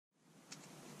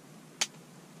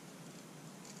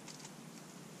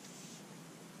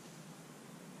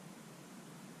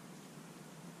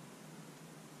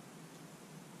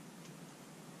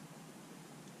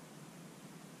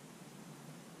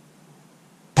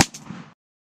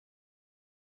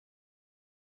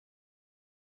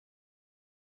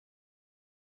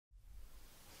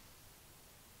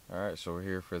Alright, so we're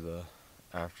here for the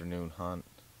afternoon hunt.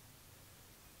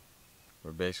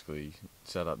 We're basically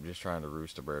set up just trying to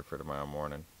roost a bird for tomorrow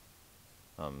morning.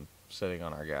 I'm sitting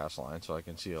on our gas line so I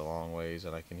can see a long ways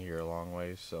and I can hear a long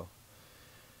ways. So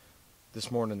this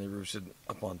morning they roosted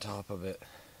up on top of it.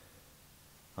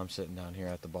 I'm sitting down here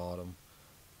at the bottom.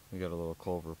 We got a little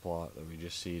clover plot that we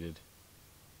just seeded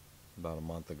about a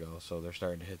month ago, so they're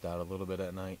starting to hit that a little bit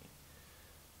at night.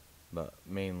 But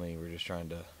mainly we're just trying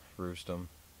to roost them.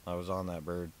 I was on that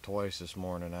bird twice this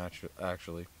morning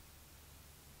actually.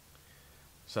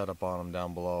 Set up on them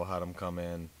down below, had them come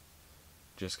in,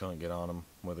 just couldn't get on them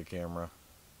with a camera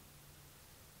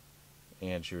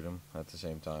and shoot them at the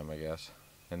same time, I guess.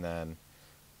 And then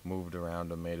moved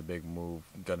around him, made a big move,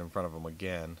 got in front of him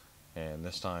again, and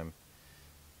this time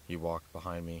he walked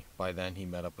behind me. By then he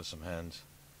met up with some hens,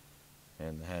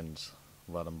 and the hens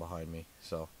let him behind me.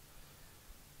 So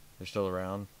they're still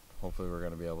around. Hopefully we're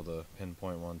going to be able to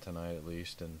pinpoint one tonight at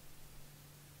least, and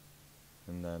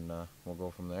then we'll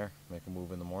go from there, make a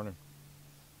move in the morning.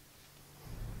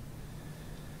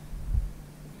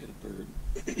 Get a bird.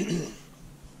 We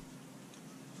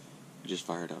just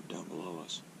fired up down below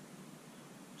us.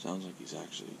 Sounds like he's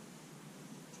actually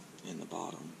in the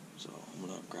bottom, so I'm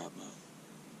gonna grab my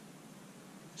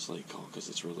slate call because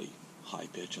it's really high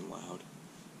pitch and loud.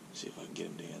 See if I can get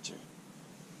him to answer.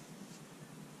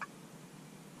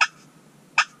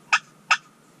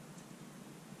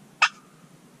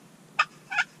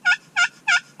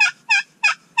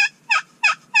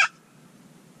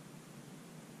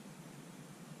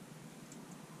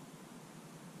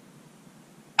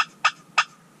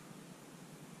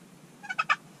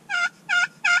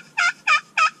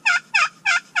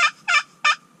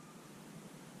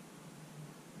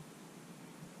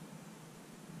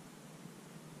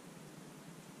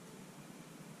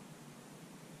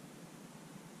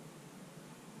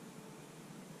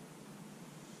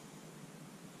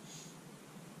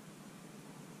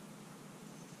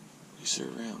 You sit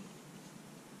around.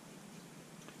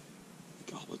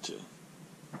 Gobble to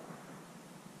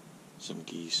some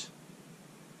geese.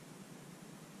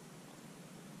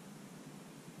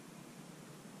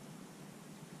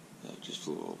 That just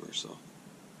flew over, so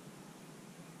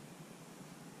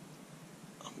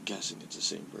I'm guessing it's the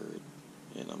same bird,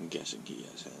 and I'm guessing he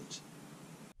has hens.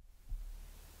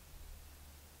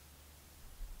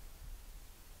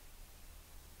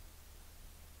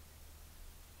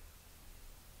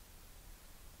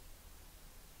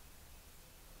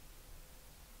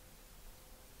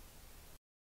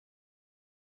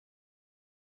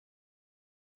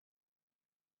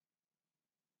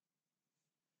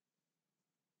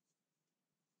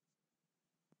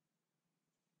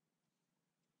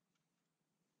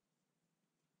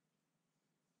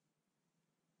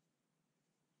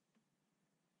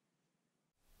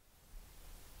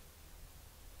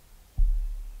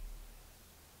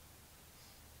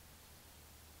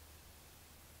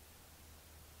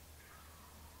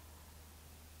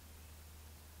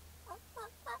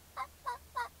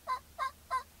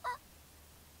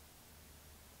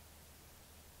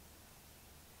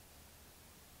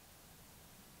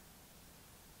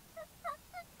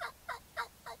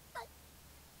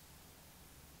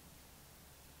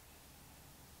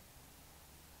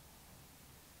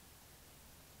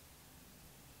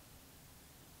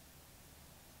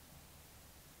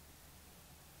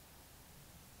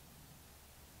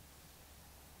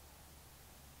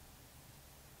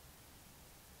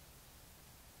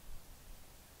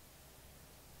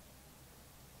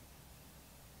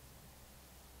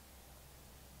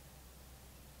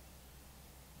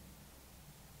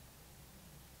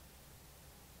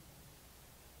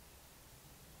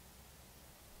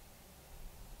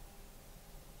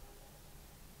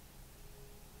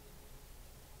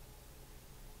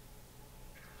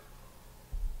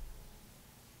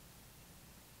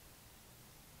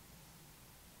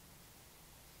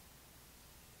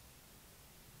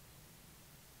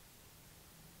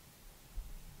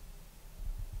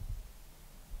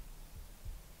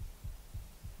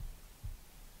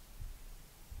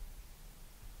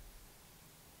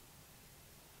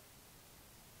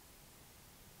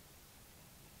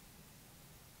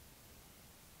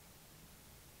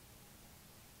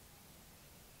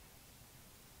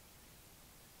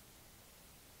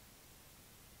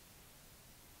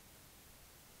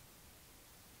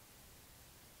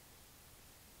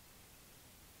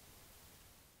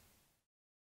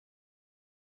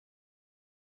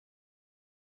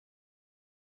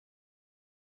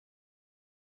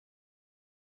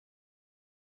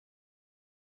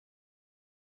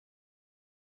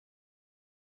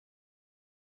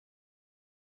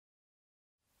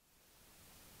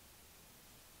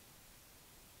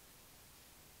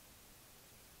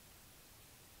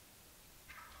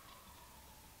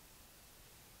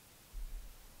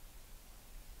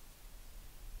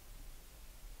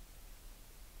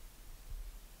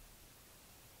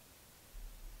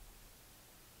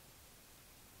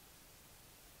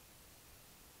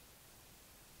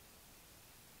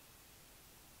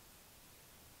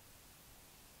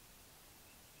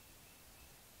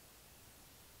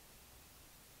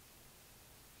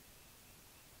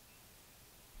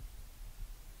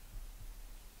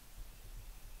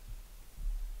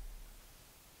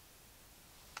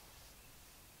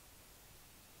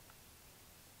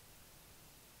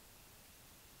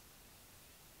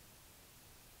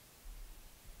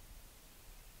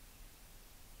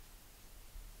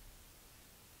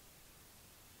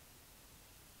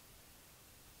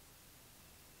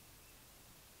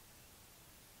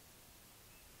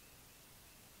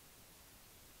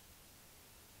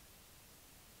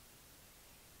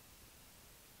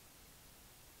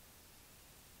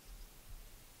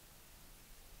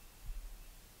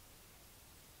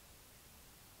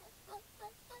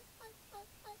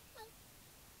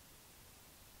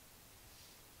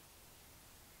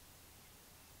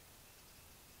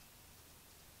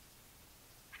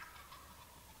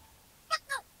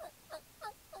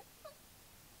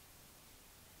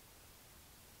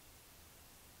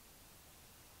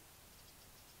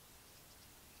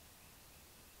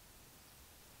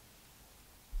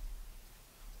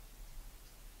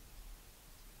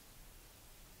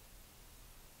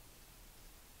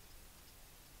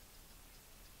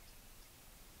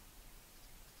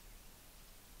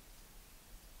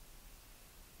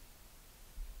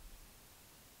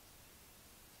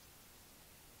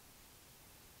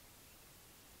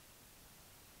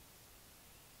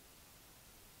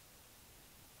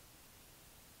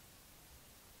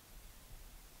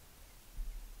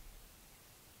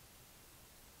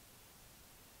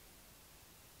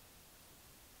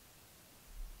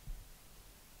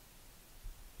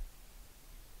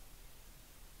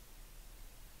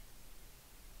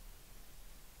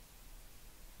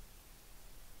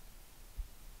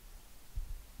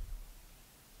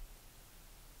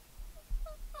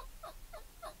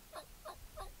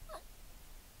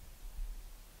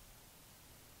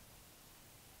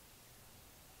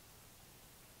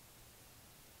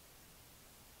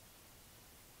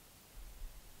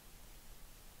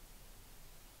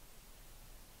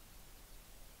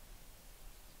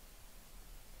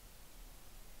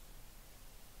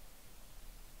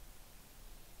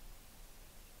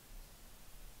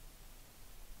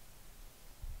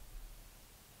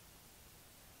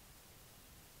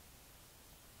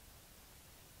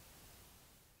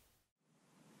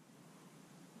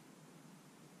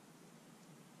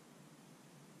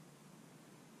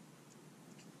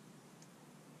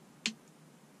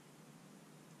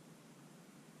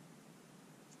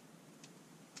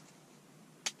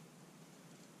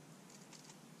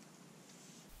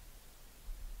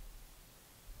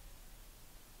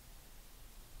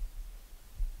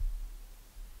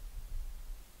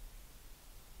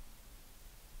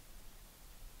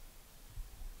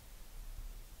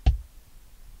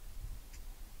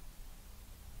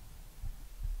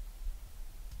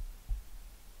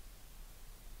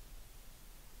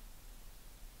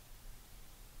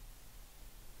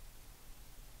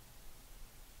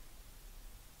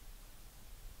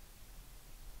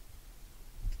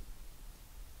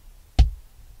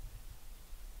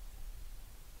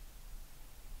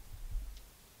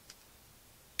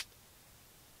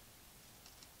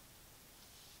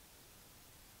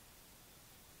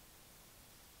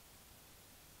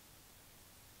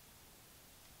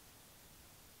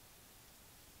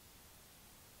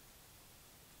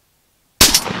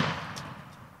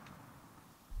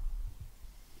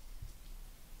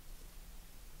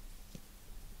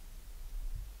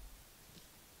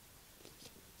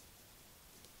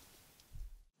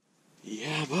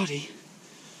 buddy.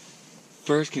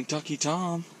 First Kentucky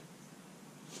Tom.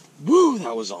 Woo,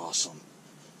 that was awesome.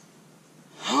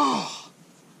 Oh.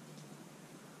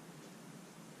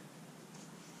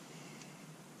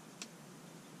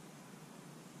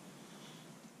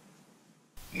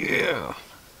 Yeah.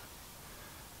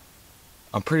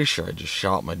 I'm pretty sure I just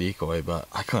shot my decoy, but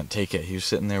I couldn't take it. He was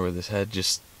sitting there with his head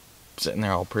just sitting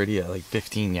there all pretty at like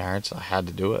 15 yards. So I had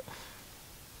to do it.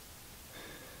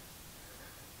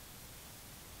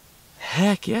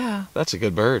 Heck yeah, that's a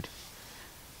good bird.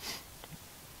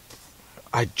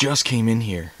 I just came in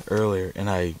here earlier and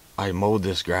I mowed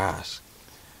this grass.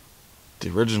 The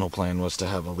original plan was to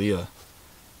have Aaliyah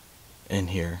in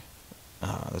here.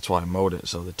 That's why I mowed it,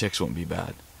 so the ticks wouldn't be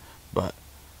bad. But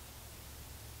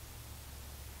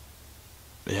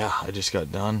yeah, I just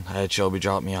got done. I had Shelby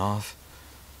drop me off.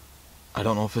 I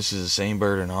don't know if this is the same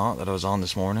bird or not that I was on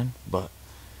this morning, but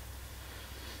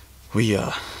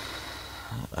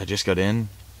I just got in,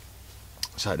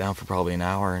 sat down for probably an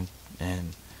hour,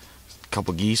 and a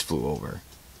couple geese flew over.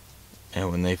 And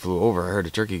when they flew over, I heard a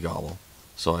turkey gobble.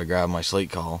 So I grabbed my slate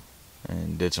call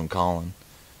and did some calling.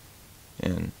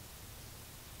 And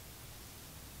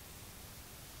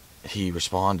he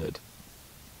responded.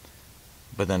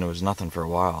 But then it was nothing for a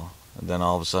while. And then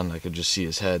all of a sudden I could just see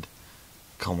his head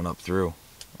coming up through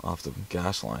off the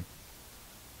gas line.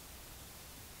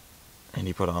 And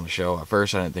he put on a show. At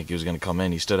first I didn't think he was going to come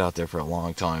in. He stood out there for a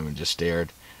long time and just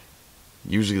stared.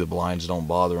 Usually the blinds don't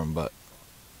bother him, but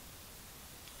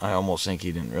I almost think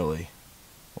he didn't really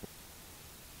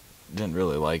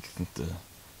like the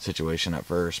situation at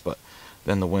first. But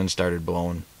then the wind started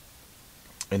blowing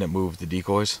and it moved the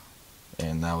decoys,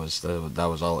 and that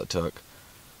was all it took.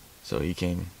 So he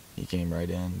came right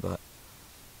in. But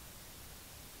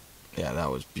yeah, that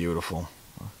was beautiful.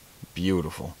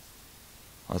 Beautiful.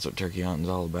 That's what turkey hunting's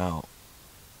all about.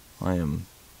 I am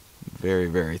very,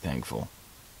 very thankful.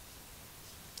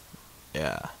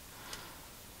 Yeah.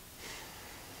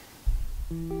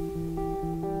 What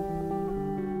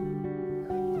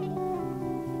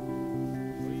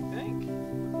do you think?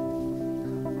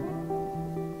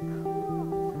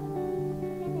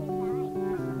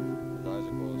 His eyes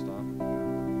are closed, huh?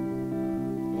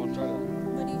 You want to try to...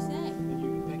 What do you say? Think you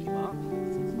can pick him up?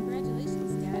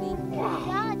 Congratulations, Daddy.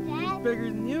 Yeah, Dad. He's bigger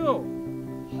than you.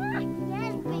 Yeah,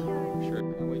 Dad's bigger. Sure.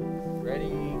 Are we ready?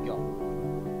 Go.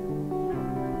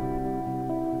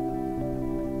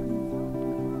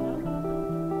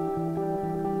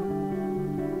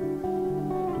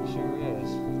 Sure is.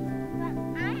 But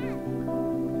I have.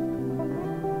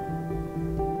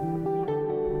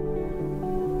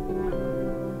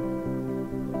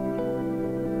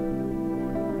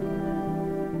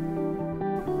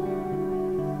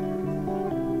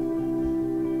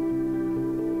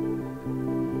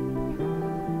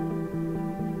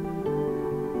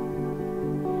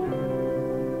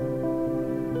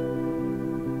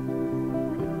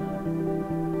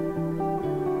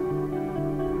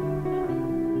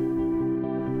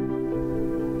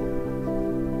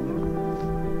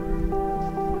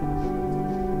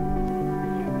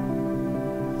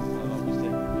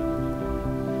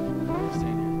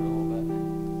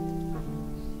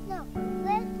 No,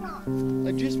 let's not.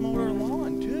 I just mowed our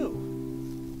lawn too.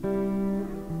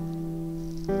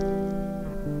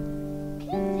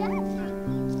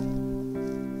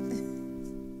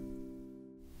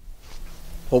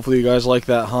 Hopefully you guys like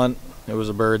that hunt. It was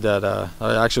a bird that I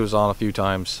actually was on a few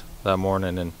times that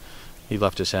morning, and he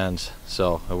left his hens,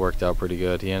 so it worked out pretty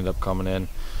good. He ended up coming in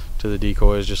to the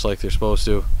decoys just like they're supposed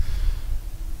to.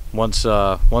 Once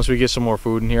we get some more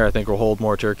food in here, I think we'll hold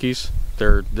more turkeys.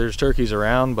 There's turkeys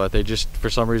around, but they just for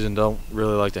some reason don't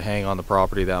really like to hang on the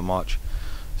property that much.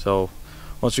 So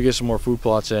once we get some more food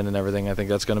plots in and everything, I think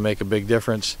that's going to make a big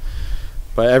difference.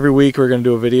 But every week we're going to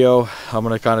do a video. I'm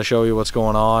going to kind of show you what's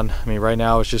going on. I mean, right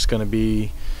now it's just going to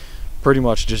be pretty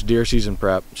much just deer season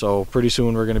prep. So pretty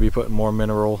soon we're going to be putting more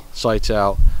mineral sites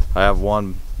out. I have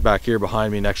one back here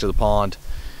behind me next to the pond,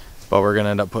 but we're going to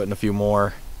end up putting a few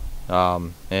more,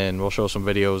 and we'll show some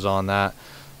videos on that.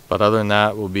 But other than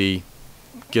that, we'll be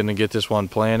going to get this one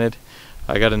planted.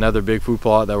 I got another big food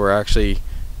plot that we're actually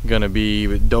going to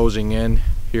be dozing in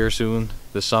here soon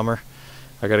this summer.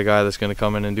 I got a guy that's going to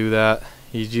come in and do that.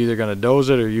 He's either going to doze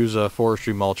it or use a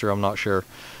forestry mulcher. I'm not sure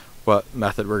what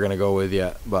method we're going to go with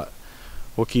yet, but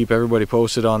we'll keep everybody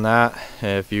posted on that.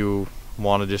 If you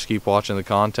want to just keep watching the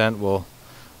content, we'll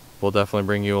definitely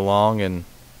bring you along, and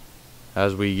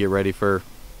as we get ready for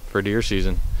deer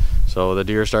season. So the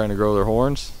deer are starting to grow their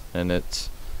horns, and it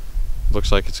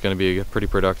looks like it's going to be a pretty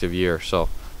productive year, so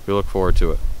we look forward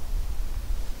to it.